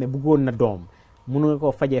nga xam ne bëggoon na doom mun nga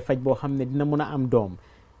koo fajee faj boo xam ne dina mun a am doom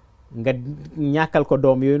nga ñàkkal ko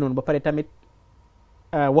doom yooyu noonu ba pare tamit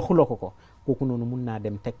waxuloo ko kooku noonu mun naa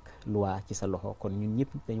dem teg loi ci sa loxo. kon ñun ñëpp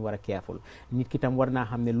dañ war a careful nit ki tam war naa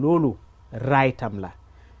xam ne loolu raytam la,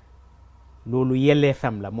 loolu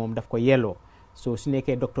yelleefam la, moom daf ko yelloo. so su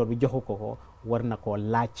nekkee docteur bi joxu ko war na koo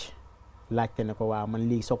laajte ne ko waaw man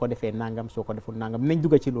lii soo ko defee nangam soo ko deful nangam. nañ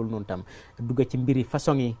dugga ci loolu noonu tam dugga ci mbiri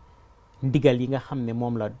façon yi ndigal yi nga xam ne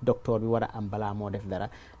moom la docteur bi war a am balaa moo def dara.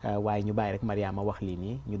 waaye ñu bàyyi rek Mariama wax lii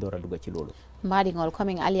nii ñu door a dugga ci loolu. mbaɗigol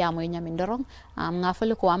coming aliyamoye ñamin dorong nga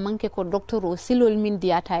fole ko a manque ko docteur o silol min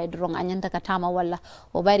diyata e dorong a ñanta ka tama walla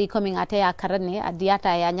o ɓari coming a teya karanne a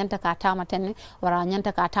diyata e a ñanta ka tama tenne wara a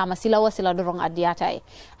ñanta ka tama sila wa sila dorong a diyata e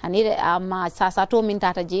hanide sasa to min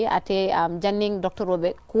tata je ate janning docteur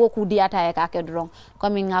oɓe kuwo ku diyata e kake dorong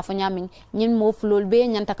coming nga fo ñamin ñin mo fulol be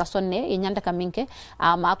ñanta ka sonne e ñanta ka minke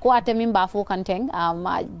ko ate min ba fo kanteng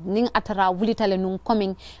ning atara wulitale num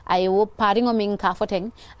coming ay wo pariŋo min ka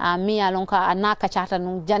foten mi ya lon ka na ka chata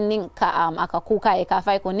num janning ka aka kuka e ka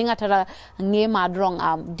fay ko ninga tara ngema drong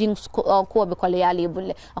ding ko be ko le yali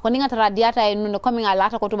bulle ako ninga tara diata e nun coming a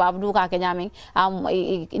lata ko to babu ka ke nyamin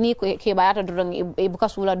ni ke bayata drong e buka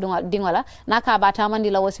sula dingola na ka bata mandi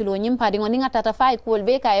la wasilo nyim pa dingo ninga tata fay ko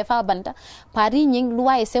be ka e fa banta pari nying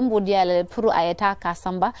luwa e sembo diale pour ayeta ka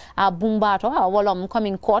samba bumbato wolom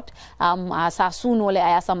coming court sa suno le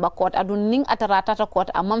aya samba court adun ning atara tata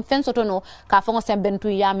court mam fen soto no ka fongo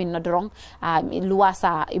sembentu yamin na drong luwa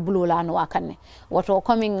sa ibulola no wakanne woto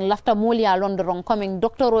coming lafta molia londron coming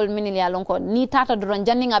doctorol minil ya lon ko ni tata drong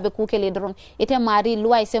janninga be kukele drong ite mari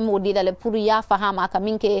luwa sembo didale pour ya fahama ka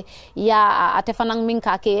minke ya ate fanang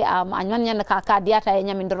minka ke anyan nyan ka diata e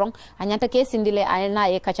nyamin drong anyanta ke sindile ayna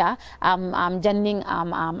e kacha janning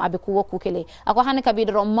abe kuwo kukele ako hane ka bi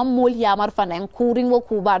drong mam molia mar fanan kuring wo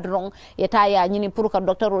kuba drong yeta ya nyini pour ka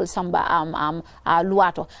doctorol samba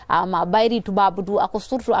luwato bayri tubabu du ako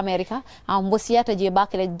surtout america mbosiyata je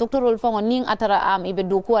bakele doctorol fango ning atara ibe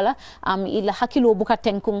do ko wala ila hakilo buka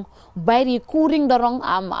tenkung bayri kuring dorong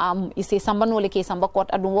ise sambanole ke samba kot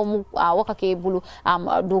adum wo waka ke bulu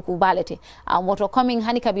do ku balete moto coming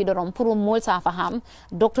hani kabi dorong pour mol sa faham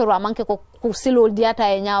doctor manke ko silo diata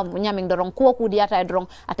e nyaming dorong ko ku diata e dorong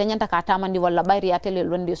atanyanta ka tamandi wala bayri atele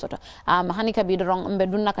londi soto hani kabi dorong mbe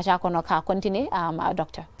dunna ka kono ka continue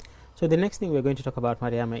doctor. So the next thing we're going to talk about,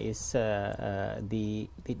 Mariama, is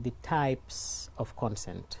the types of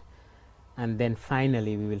consent. And then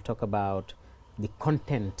finally we will talk about the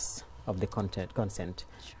contents of the consent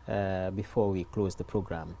before we close the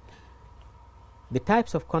program. The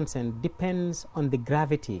types of consent depends on the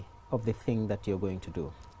gravity of the thing that you're going to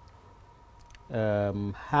do.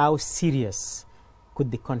 How serious could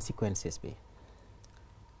the consequences be?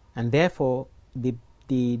 And therefore, the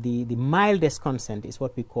mildest consent is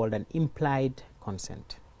what we call an implied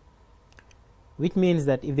consent, which means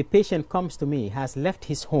that if the patient comes to me, has left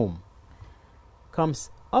his home, comes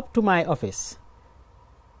up to my office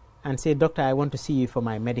and say, "Doctor, I want to see you for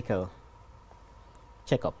my medical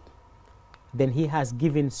checkup," then he has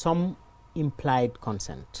given some implied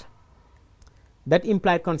consent. That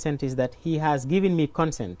implied consent is that he has given me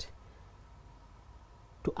consent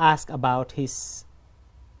to ask about his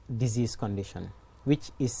disease condition,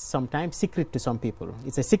 which is sometimes secret to some people.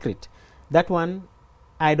 It's a secret. That one,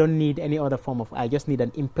 I don't need any other form of, I just need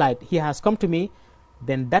an implied. He has come to me,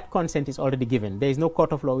 then that consent is already given. There is no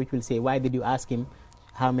court of law which will say, why did you ask him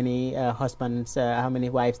how many husbands, how many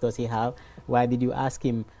wives does he have? Why did you ask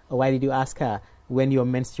him, or why did you ask her when your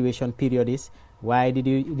menstruation period is? Why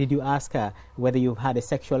did you ask her whether you've had a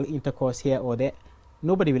sexual intercourse here or there?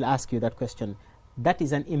 Nobody will ask you that question. That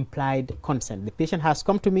is an implied consent. The patient has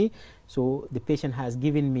come to me, so the patient has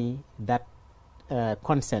given me that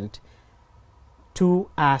consent to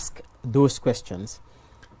ask those questions,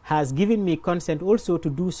 has given me consent also to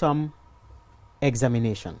do some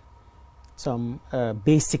examination, some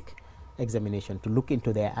basic examination, to look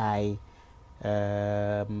into their eye,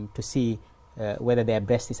 to see whether their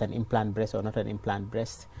breast is an implant breast or not an implant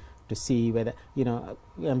breast, to see whether, you know,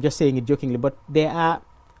 I'm just saying it jokingly, but there are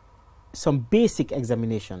some basic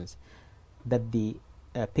examinations that the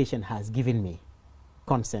patient has given me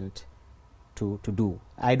consent to do.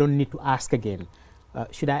 I don't need to ask again.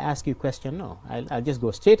 Should I ask you a question? No. I'll just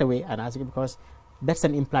go straight away and ask you, because that's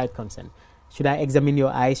an implied consent. Should I examine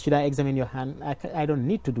your eyes? Should I examine your hand? I don't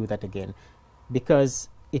need to do that again, because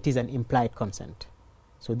it is an implied consent.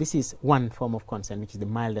 So this is one form of consent, which is the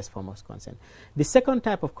mildest form of consent. The second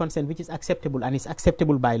type of consent, which is acceptable, and is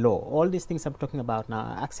acceptable by law. All these things I'm talking about now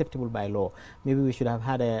are acceptable by law. Maybe we should have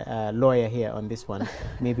had a lawyer here on this one.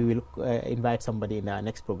 Maybe we'll invite somebody in our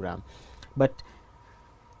next program. But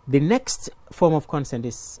the next form of consent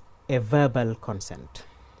is a verbal consent,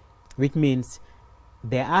 which means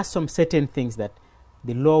there are some certain things that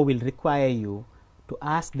the law will require you to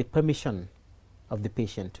ask the permission of the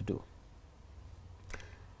patient to do.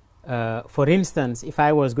 For instance, if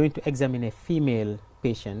I was going to examine a female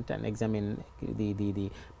patient and examine the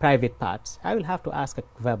private parts, I will have to ask a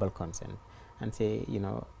verbal consent and say,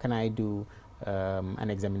 can I do an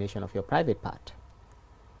examination of your private part?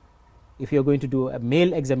 If you're going to do a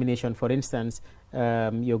male examination, for instance,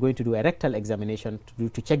 you're going to do a rectal examination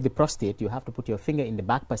to check the prostate, you have to put your finger in the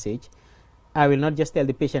back passage. I will not just tell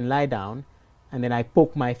the patient lie down and then I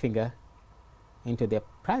poke my finger into their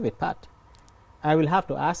private part. I will have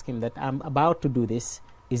to ask him that I'm about to do this,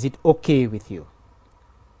 is it okay with you?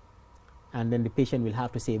 And then the patient will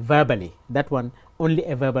have to say verbally. That one, only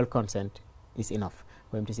a verbal consent is enough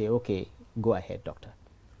for him to say, okay, go ahead, doctor.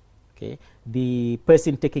 Okay. The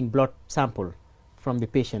person taking blood sample from the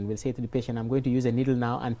patient will say to the patient, I'm going to use a needle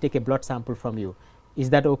now and take a blood sample from you. Is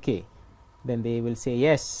that okay? Then they will say,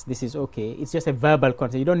 yes, this is okay. It's just a verbal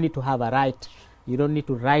consent. You don't need to have a right. You don't need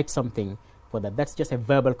to write something for that. That's just a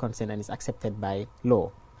verbal consent and is accepted by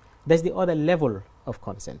law. That's the other level of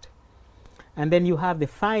consent. And then you have the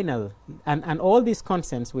final, and all these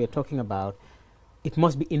consents we are talking about, it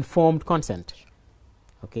must be informed consent.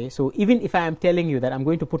 Okay, so even if I am telling you that I'm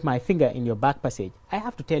going to put my finger in your back passage, I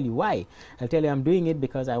have to tell you why. I'll tell you I'm doing it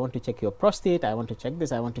because I want to check your prostate, I want to check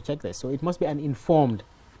this, I want to check this. So it must be an informed,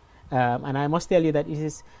 and I must tell you that it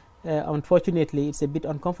is, unfortunately, it's a bit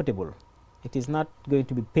uncomfortable. It is not going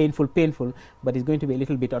to be painful, but it's going to be a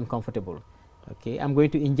little bit uncomfortable. Okay, I'm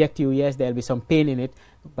going to inject you, yes, there'll be some pain in it,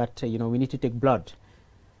 but we need to take blood.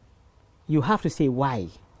 You have to say why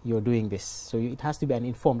you're doing this. So it has to be an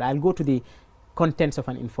informed. I'll go to the contents of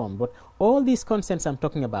an informed, but all these consents I'm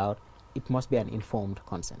talking about, it must be an informed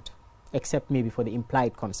consent, except maybe for the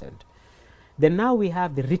implied consent. Then now we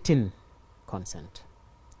have the written consent,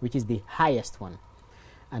 which is the highest one,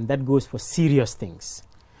 and that goes for serious things.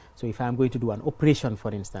 So if I'm going to do an operation,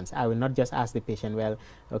 for instance, I will not just ask the patient, well,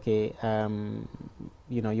 okay,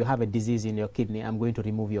 you have a disease in your kidney, I'm going to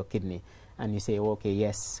remove your kidney. And you say, oh, okay,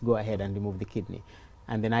 yes, go ahead and remove the kidney.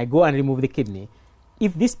 And then I go and remove the kidney.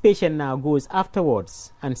 If this patient now goes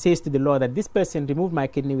afterwards and says to the law that this person removed my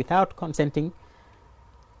kidney without consenting,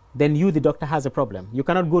 then you, the doctor, has a problem. You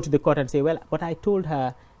cannot go to the court and say, well, but I told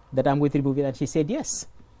her that I'm going to remove it and she said yes.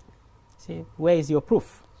 Say, where is your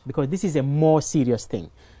proof? Because this is a more serious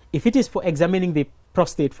thing. If it is for examining the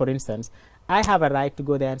prostate, for instance, I have a right to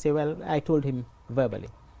go there and say, well, I told him verbally.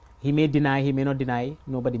 He may deny, he may not deny.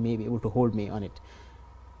 Nobody may be able to hold me on it.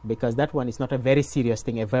 Because that one is not a very serious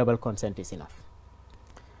thing. A verbal consent is enough.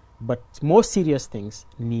 But more serious things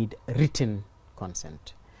need written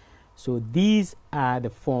consent. So these are the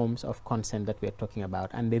forms of consent that we are talking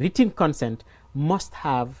about. And the written consent must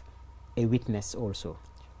have a witness also.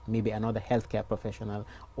 Maybe another healthcare professional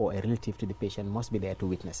or a relative to the patient must be there to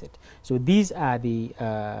witness it. So these are the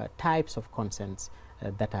types of consents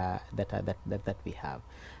that we have.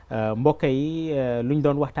 Mbokk yi luñ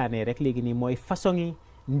doon waxtaanee rek léegi nii mooy façon yi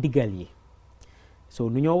ndigal yi. So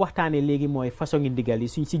nu ñoo waxtaanee léegi mooy façon yi ndigal yi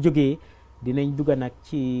suñ si jógee dinañ dugg nag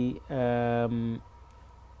ci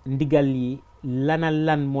ndigal yi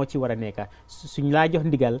lan moo ci war a nekk suñ laa jox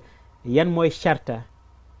ndigal yan mooy charta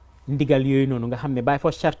ndigal yooyu noonu nga xam ne bàyyi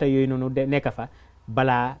fo charta yooyu noonu de nekk fa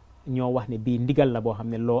balaa ñoo wax ne bii ndigal la boo xam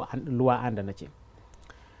ne loi ànd na ci.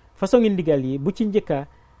 façon yi ndigal yi bu ci njëkka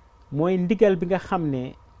mooy ndigal bi nga xam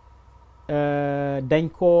ne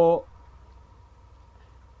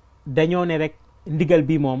dañoo ne rek ndigal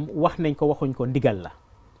bi moom wax nañ ko waxuñ ko ndigal la.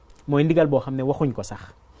 mooy ndigal boo xam ne waxuñ ko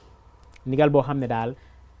sax ndigal boo xam ne daal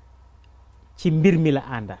ci mbir mi la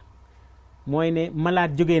ànda mooy ne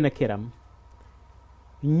malade jógee na këram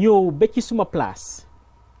ñëw ba ci suma place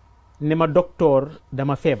ne ma docteur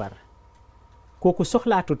dama feebar kooku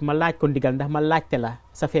soxlaatut ma laaj ko ndigal ndax ma laajte la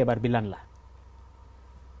sa feebar bi lan la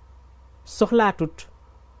soxlaatut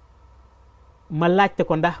ma laajte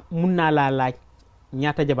ko ndax mun naa laa laaj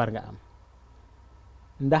ñaata jabar nga am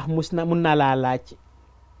ndax mun naa laa laaj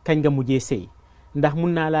kañ nga mujjee sëy ndax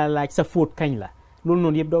mun naa laa laaj sa fóot kañ la loolu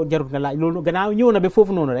noonu yëpp doo jarut nga laaj loolu gannaaw ñëw na ba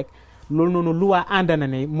foofu noonu rek loolu noonu lu waa ànd na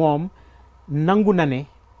ne moom nangu na ne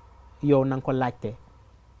yow na nga ko laajte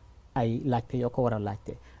ay laajte yoo ko war a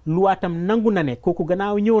laajte lu waa tam nangu na ne kooku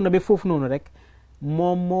gannaaw ñëw na ba foofu noonu rek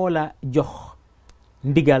moom moo la jox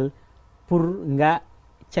ndigal pour nga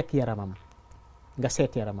cek yaramam nga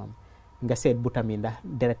seet yaramam nga seet butam yi ndax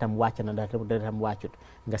deretam wàcc na ndax deretam wàccut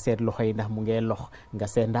nga seet loxo yi ndax mu ngee lox nga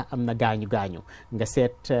seet ndax am na gaañu nga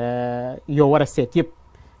seet yow war a seet yëpp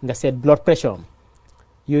nga seet blood pressure am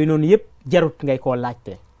yooyu noonu yëpp jarut ngay koo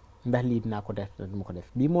laajte ndax lii dinaa ko def duma ko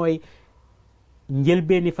def bi mooy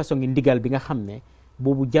njëlbeeni façon ngi ndigal bi nga xam ne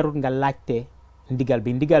boobu jarut nga laajte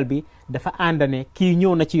ndigal bi dafa ànd ne kii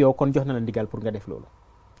ñëw na ci yow kon jox na la ndigal pour nga def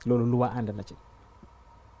loolu lu waa ànd na ci.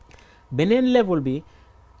 beneen level bi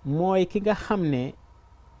mooy ki nga xam ne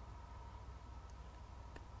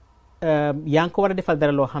yaa ngi ko war a defal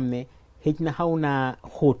dara loo xam ne xëj na xaw naa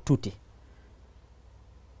xóot tuuti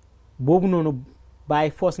boobu noonu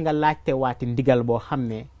bàyyi foos nga laajte waati ndigal boo xam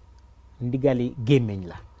ne ndigali gémmiñ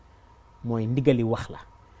la mooy ndigali wax la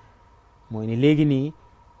mooy ne léegi nii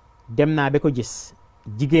dem naa ba ko gis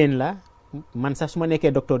jigéen la man sax su ma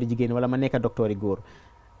nekkee docteur yi jigéen wala ma nekk docteur yi góor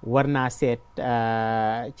war naa seet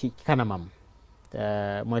ci kanamam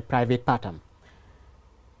mooy private partam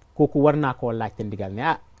kooku war naa koo laajte ndigal ne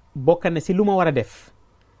bokk na si lu ma war a def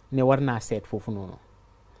ne war naa seet foofu noonu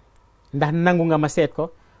ndax nangu nga ma seet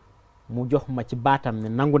ko mu jox ma ci baatam ne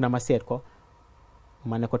nangu na ma seet ko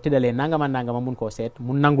ma ne ko tëddalee nangama mun koo seet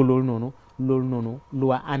mu nangu loolu noonu lu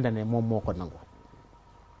waa ànd ne moom moo ko nangu.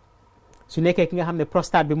 su nekkee ki nga xam ne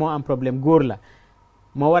prostate bi moo am problème góor la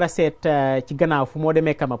moo war a seet ci gannaaw fu moo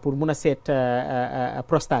demee kama pour mun a seet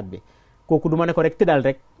prostate bi kooku du ma ne ko rek tëddal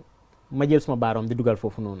rek ma jël suma baaroom di dugal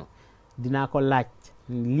foofu noonu dinaa ko laaj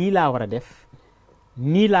lii laa war a def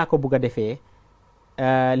nii laa ko bugg a defee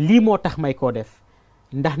lii moo tax may koo def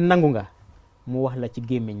ndax nangu nga mu wax la ci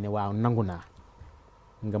gémmiñ ne waaw nangu naa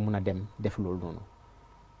nga mun a dem def loolu noonu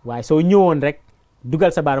waaye soo ñëwoon rek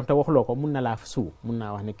dugal sa baaroom te waxuloo ko mun na laa mun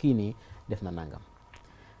naa wax ne kii nii def na nangam.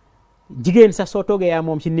 jigéen sax soo toogee yaa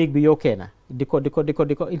moom ci néeg bi yow kenn di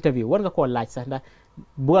ko interview war nga koo laaj sax ndax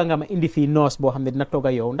bugga nga ma indi fii noos boo xam ne dina toog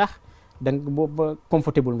a yow ndax danga booba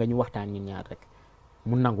comfortable nga ñu waxtaan ñun ñaar rek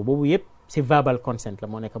mu nangu boobu yëpp si verbal consent la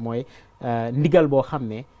moo nekk mooy ndigal boo xam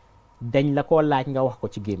ne dañ la koo laaj nga wax ko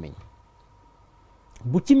ci gémmiñ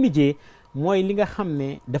bu ci mijee mooy li nga xam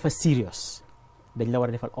ne dafa serious dañ la war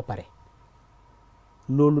a defal opéré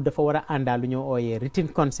loolu dafa war a àndaal lu ñoo ooyee written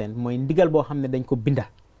consent mooy ndigal boo xam ne dañ ko binda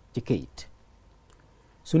ci këyit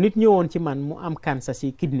su nit ñëwoon ci man mu am cancer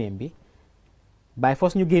si kidney bi bàyyi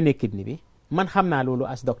foos ñu génnee kidney bi man xam naa loolu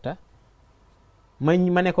as docteur ma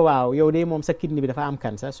ne ko waaw yow de moom sa kidney bi dafa am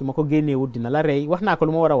cancer su ma ko génnee wut dina la rey wax naa ko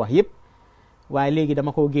lu ma war a wax yëpp waaye léegi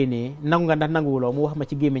dama koo génnee nangu nga ndax nanguwuloo mu wax ma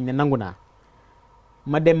ci gémmiñ ne nangu naa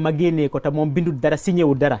ma dem ma génnee ko te moom bindul dara signé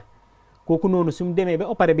wul dara kooku noonu su mu demee ba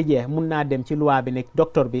opéré bi jeex mun naa dem ci loi bi ne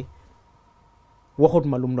docteur bi waxut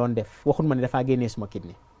ma lu mu doon def waxut ma ne dafaa génnee suma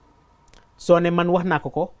kidney soo ne man wax naa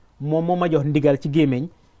ko moom moo ma jox ndigal ci gémmiñ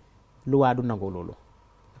loi du nangu loolu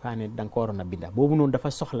dafa ne da nga ko waroon a binda boobu noonu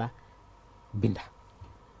dafa soxla binda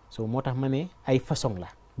so moo tax ma ne ay façon la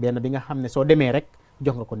benn bi nga xam ne soo demee rek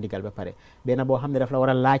jox nga ko ndigal ba pare benn boo xam ne daf la war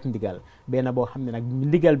a laaj ndigal benn boo xam ne nag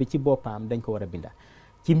ndigal bi ci boppam dañ ko war a binda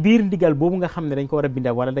ci mbiir ndigal boobu nga xam ne dañ ko war a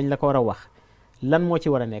binda wala dañ la ko war a wax lan moo ci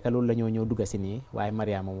war a nekk loolu la ñoo ñëw dugga si nii waaye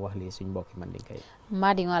Mariama mu wax lii suñ mbokki man liñ koy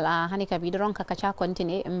madiŋol hani ka bidoron ka kaca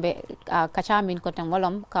continue mbe kaca min ko ten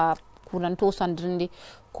wolom ka kuranto sondirndi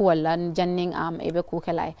kuwalla janning ebe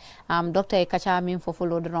kukelay docteur kaca min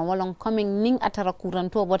fofulo doron wolon coming ning atara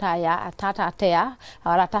kuranto bota ya tata teya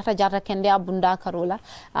wala tata jata kende abunda karola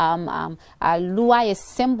luwaye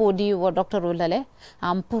sembo di wo docteur lale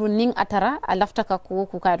pour ning atara lafta ka ku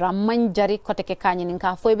kayra manjari kote ke kanyi nin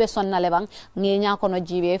ka foybe sonnale bang ngenya kono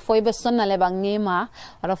jibe foybe sonnale bang ngema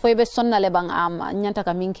wala foybe sonnale bang nyanta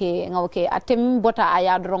ka minke ngawke atem bota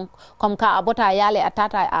aya doron comme ka bota yale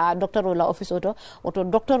atata docteur la office oto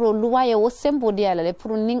docteur luwaye wo sembo diala le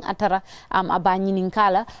pour ning atara aba nyinin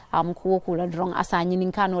kala ko kula drong asa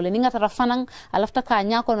nyinin kano le ning atara fanan alafta ka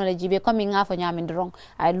nyako no le jibe comme ngafo nyamin drong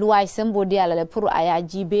ay luwaye sembo diala le pour aya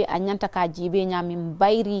jibe anyanta ka jibe nyamin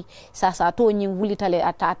bayri sasa to nyin wulitale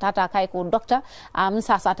atata kay ko docteur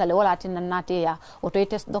sasa tale wala tin nate ya oto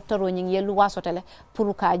test docteur o nyin yelu wasotale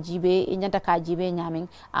pour ka jibe nyanta ka jibe nyamin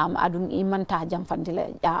adum imanta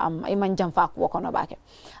jamfandile iman jamfa ko kono bake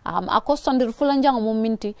ako sondir fulanjang mum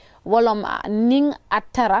minti wolom ning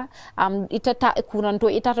atara itata kuranto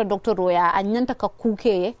itata docteur ya anyanta ka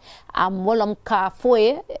kukeye wolom ka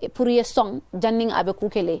foye pour ye song janning abe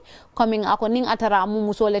kukele coming ako ning atara mu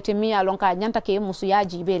musole te mi alon ka nyanta ke musu ya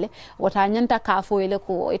jibele wata nyanta ka foye le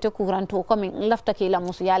ko ite kuranto coming lafta ke la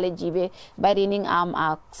musu ya le jibe bari ning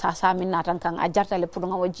sasa min natan kan a jarta le pour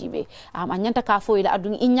ngawo jibe anyanta ka foye la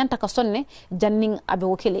adun nyanta ka sonne janning abe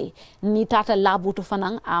wokele ni tata labutu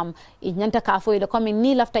fanan nyanta ka foye le coming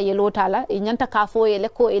ni lafta yelota la e nyanta ka fo yele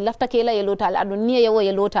ko e lafta ke la yelota la adun ni yewo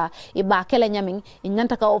yelota e ba kala nyamin e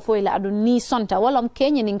nyanta ka o fo yele adun ni sonta wala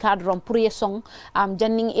kenye nin kadron pour ye song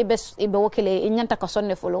janning e be wokele e nyanta ka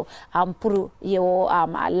sonne folo pour yewo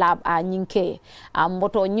lab nyinke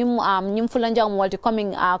boto nyim fulanja molti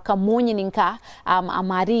coming ka moni nin ka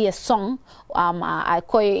amari ye song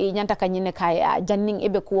koy nyanta ka nyine kay janning e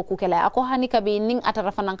be ko kela ako hani kabi ning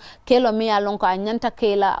atara fanan kelo mi alon ko nyanta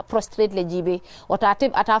kela prostrate le jibe wata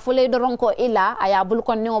tib ata fule doron ko ila aya bul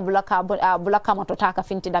kon no bulaka mato taka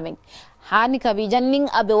finti damen hani kabi janning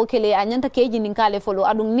abe okele anyanta keji nin kale folo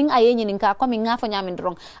adun ning ayenyi nin ka komi ngafo nyamin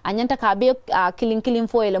doron anyanta ka be kilin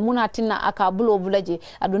fo ele muna tinna aka bulo bulaje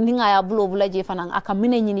adun ning aya bulo bulaje fanan aka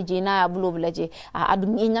mine nyini je na ya bulo bulaje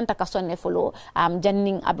adun nyanta ka sonne folo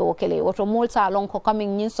janning abe okele woto mol sa lon ko komi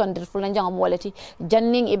nyin sondir fulan jangam wolati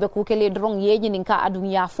janning ibe ku kele doron yeji nin ka adun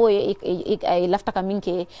ya foye e lafta ka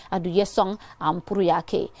minke adu yesong pour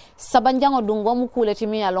yake sabanjango dungo mu kuleti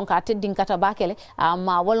mi alon ka teddin kata bakele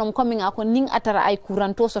ma wolom komi ko ning atara ay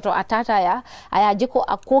kuranto soto atata ya aya jiko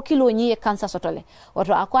ko kilo nyi e kansa soto le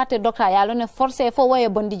woto akwate docteur ya lone forcé fo waye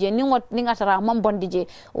bondije ning atara mam bondije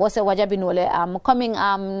wose wajabi nole coming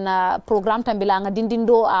na programme tambila nga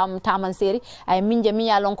dindindo taman seri ay minje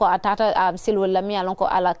mi alon ko atata silwol la mi alon ko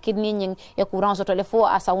ala kidney nyin e courant soto le fo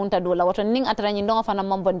asawunta do la woto ning atara nyi ndonga fana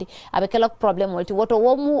mam bondi abe kala problème wolti woto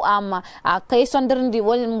wo mu kay sonderndi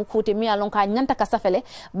wol mu kuti mi alon ka nyanta ka safele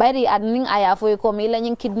bari ad ning aya fo ko mi la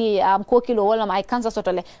nyin kidney ko kilo wala ay cancer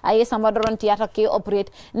sotole ay samba doron tiyata ke operate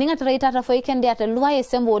ning atara itata fo ikende ata luwaye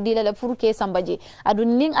sembo dilale pour ke sambaji adu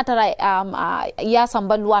ning atara ya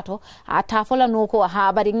samba luwato ata fola no ko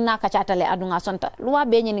ha bari na ka chatale adu nga sonta luwa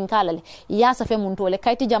be nyin kalale ya safe mun tole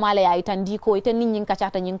kayti jamale ya itandi ko ita nin ka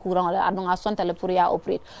chata nyin kuran adu nga sonta le pour ya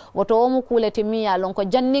operate woto mu kulete mi ya lon ko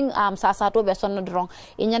janning sasa to be sonno doron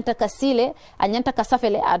e nyanta ka sile a nyanta ka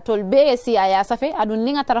safele atol be si aya safe adu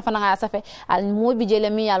ning atara fana ya safe al mobi jele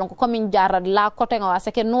mi ya lon ko min jarra la côté nga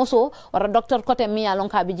sake noso wara docteur côté mi ya lon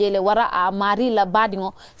ka bi jele wara mari la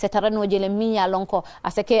badingo se tarano jele mi ya lon ko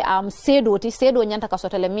asake sedo nyanta ka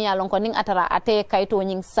sotele mi ya lon ko ning atara ate kayto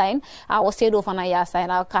nyin sign o sedo fana ya sign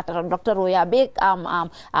katara docteur o ya be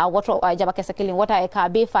woto jabake sakilin wota e ka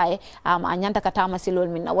be fae nyanta ka tama silol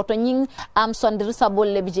min woto nyin sondir sabol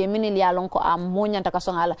le bi je min ya lon ko mo nyanta ka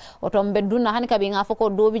songala woto mbeduna hani ka bi nga foko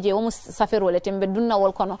do bi je o safero le tembe dunna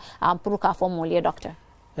wol kono pour ka fo mo le docteur.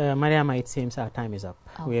 Mariama, it seems our time is up.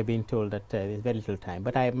 We have been told that there's very little time,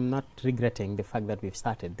 but I am not regretting the fact that we've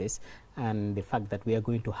started this and the fact that we are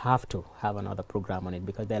going to have another program on it,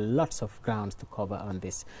 because there are lots of grounds to cover on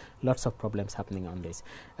this, lots of problems happening on this.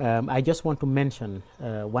 I just want to mention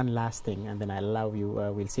one last thing, and then I'll allow you,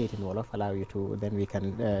 we'll say it in Wolof, allow you to, then we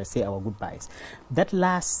can say our goodbyes. That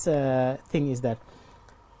last thing is that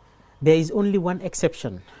there is only one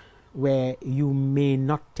exception where you may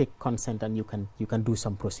not take consent and you can do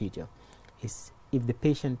some procedure, is if the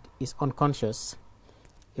patient is unconscious,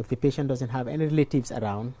 if the patient doesn't have any relatives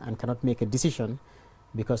around and cannot make a decision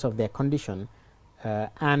because of their condition,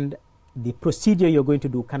 and the procedure you're going to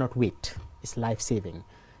do cannot wait, it's life-saving,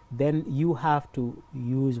 then you have to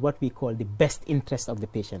use what we call the best interest of the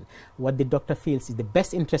patient. What the doctor feels is the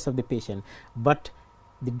best interest of the patient, but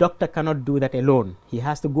the doctor cannot do that alone. He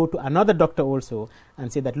has to go to another doctor also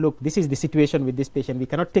and say that, look, this is the situation with this patient. We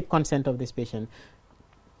cannot take consent of this patient.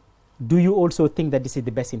 Do you also think that this is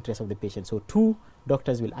the best interest of the patient? So 2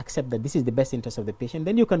 doctors will accept that this is the best interest of the patient.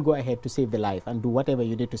 Then you can go ahead to save the life and do whatever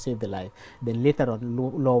you need to save the life. Then later on,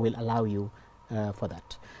 law will allow you for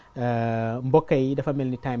that. mbokk yi dafa mel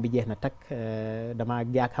ni time bi jeex na tak dama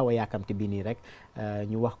xaw a yaakamti bi nii rek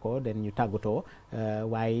ñu wax ko den ñu tàggatoo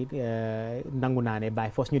waaye nangu naa ne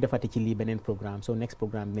bàyyi foos ñu defati ci lii beneen programme so next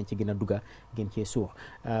programme bi nañ ci gën a dugga gën cee suux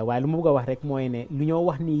waaye lu ma bëgg a wax rek mooy ne lu ñoo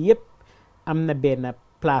wax nii yëpp am na benn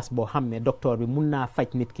place boo xam ne docteur bi mun naa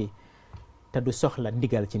faj nit ki te du soxla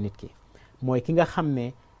ndigal ci nit ki mooy ki nga xam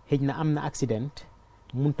ne xëj na am na accident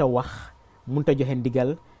munta wax munta joxe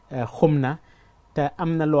ndigal xum na te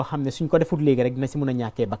am na loo xam ne suñ ko defut léegi rek dina si mun a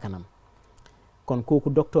ñàkkee bakkanam kon kooku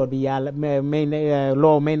docteur bi yàlla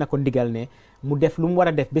may na ko ndigal ne mu def lu mu war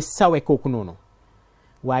a def ba sawe kooku noonu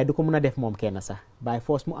waaye du ko mun a def moom kenn sax by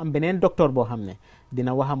force mu am beneen docteur boo xam ne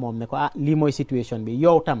dina wax moom ne ko lii mooy situation bi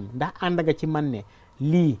yow tam ndax ànd nga ci man ne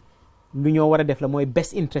lii lu ñoo war a def la mooy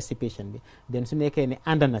best interest patient bi den su nekkee ne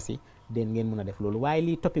ànd na si den ngeen mun a def loolu waaye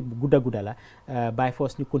lii topic bu gudda la by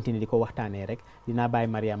force ñu continuer di ko waxtaanee rek dinaa bàyyi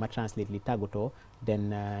Mariama translate li tàggatoo den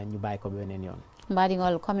ñu bàyyi ko beneen yoon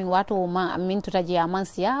mbaɗigol coming wato ma min tutaji a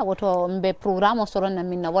mansiya woto mbe programme o soronna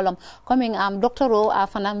minna wolom coming docteur o a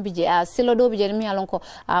fanam bije a silodo bije mi alon ko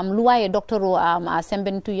luwaye docteur o a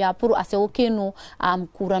sembentuya pour a sewo kenu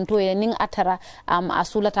couranto e ning atara a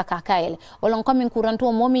sulata kakayele wolon coming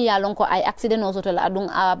couranto momi yalon ko ay accident o sotola adun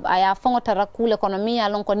aya fongotara kule kono mi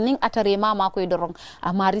yalon ko ning atare mama ko dorong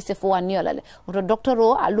a mari se fo waniolale woto docteur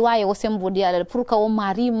o a luwaye o sembodi alale pour ka o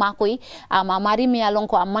mari makoy ma mari mi yalon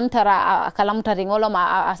ko a mantara a kalamtare ngolom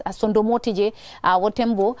a sondomotije a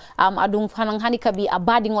wotembo adum hanan hani kabi a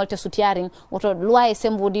badingol te sutiaring woto loi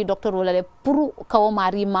sembodi docteur wala pour kawo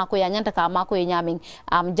mari mako ya nyanta ka mako e nyamin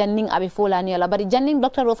janning abi folani ala bari janning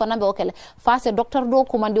docteur o fana be okele face docteur do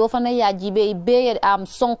ko mandi o fana ya jibe be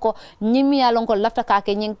sonko nyimi ya lonko lafta ka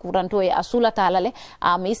ke nyin kuranto e asula talale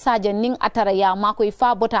isaje ning atara ya mako e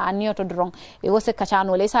fa bota anioto drong e wose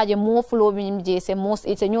kachano le isaje mo flo mi je se mos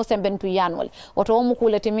e nyo sembentu yanwal woto o mu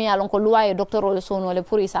kulete mi ya lonko loi docteur o sono le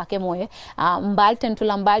pour isa ke moye mbal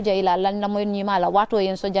tentula mbal jayla landa moy nyima la wato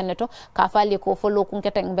yen so janneto ka fali ko follow kun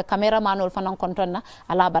keteng be cameraman ol fanan kontonna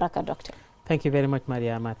ala baraka doctor. Thank you very much,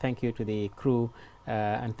 Mariama. Thank you to the crew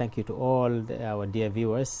and thank you to all our dear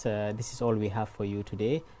viewers. This is all we have for you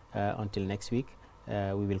today. Until next week,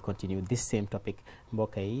 we will continue this same topic.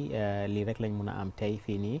 mbokk yi lii rek lañ mun a am tey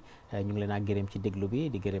fii nii ñu ngi leen a gërëm ci déglu bi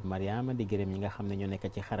di gërëm Mariama di gërëm ñi nga xam ne ñoo nekk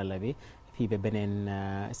ci xarala bi fii ba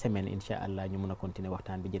beneen semaine incha allah ñu mun a continuer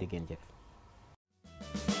waxtaan bi jërë ngeen jëf.